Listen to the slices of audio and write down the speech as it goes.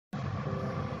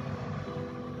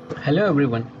Hello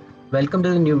everyone, welcome to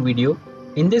the new video.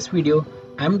 In this video,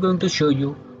 I'm going to show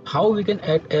you how we can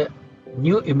add a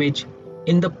new image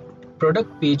in the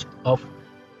product page of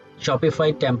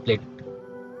Shopify template.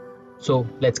 So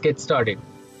let's get started.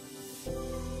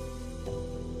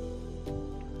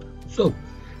 So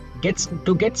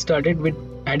to get started with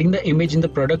adding the image in the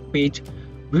product page,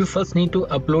 we first need to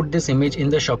upload this image in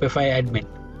the Shopify admin.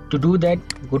 To do that,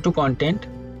 go to content,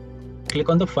 click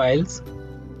on the files,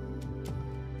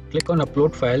 click on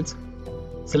upload files,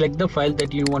 select the file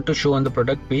that you want to show on the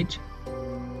product page.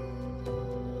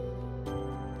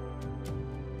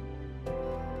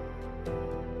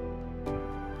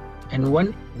 And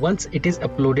once it is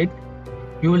uploaded,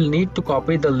 you will need to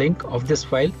copy the link of this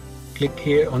file. Click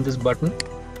here on this button.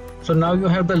 So now you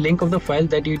have the link of the file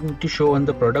that you need to show on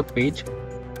the product page.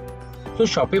 So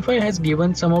Shopify has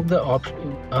given some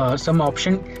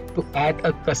option to add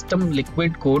a custom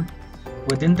liquid code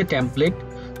within the template.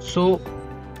 So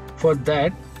for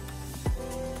that,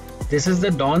 this is the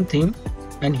Dawn theme,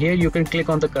 and here you can click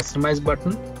on the customize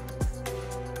button.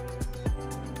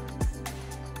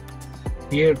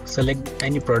 Here select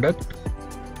any product.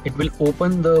 It will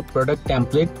open the product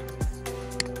template.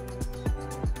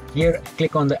 Here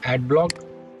click on the add block.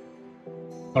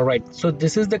 Alright, so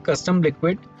this is the custom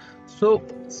liquid. So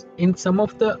in some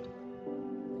of the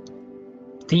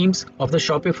themes of the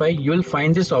Shopify, you will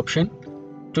find this option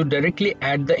to directly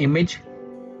add the image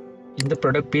in the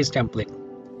product page template.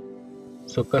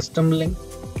 So custom link,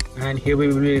 and here we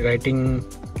will be writing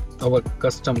our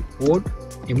custom code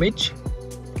image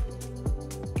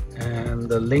and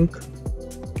the link,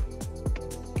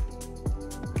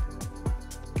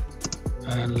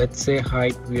 and let's say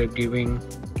height, we are giving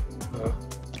a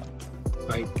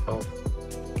height of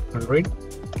 100,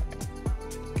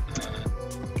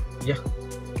 and yeah.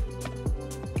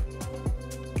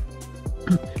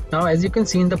 Now as you can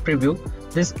see in the preview,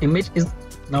 this image is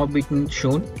now being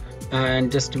shown, and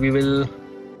just we will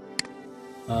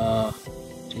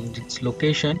change its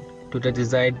location to the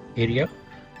desired area.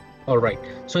 Alright,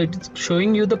 so it's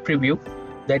showing you the preview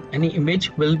that any image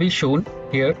will be shown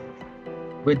here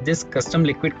with this custom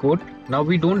liquid code. Now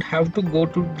we don't have to go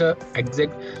to the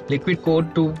exact liquid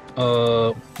code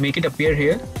to make it appear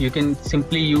here. You can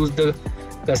simply use the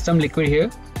custom liquid here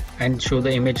and show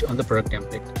the image on the product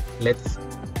template. Let's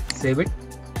save it.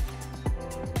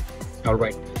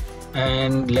 Alright,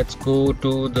 and let's go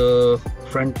to the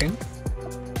front end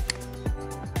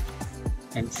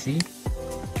and see,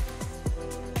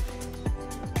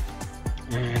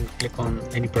 and click on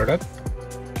any product.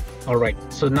 Alright,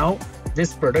 so now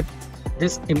this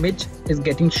image is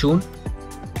getting shown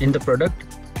in the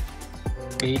product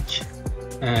page,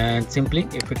 and simply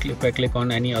if I click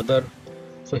on any other,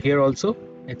 so here also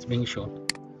it's being shown.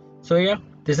 So yeah,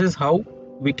 this is how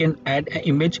we can add an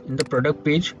image in the product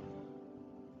page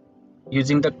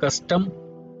using the custom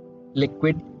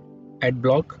liquid add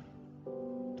block.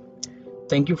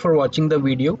 Thank you for watching the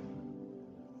video.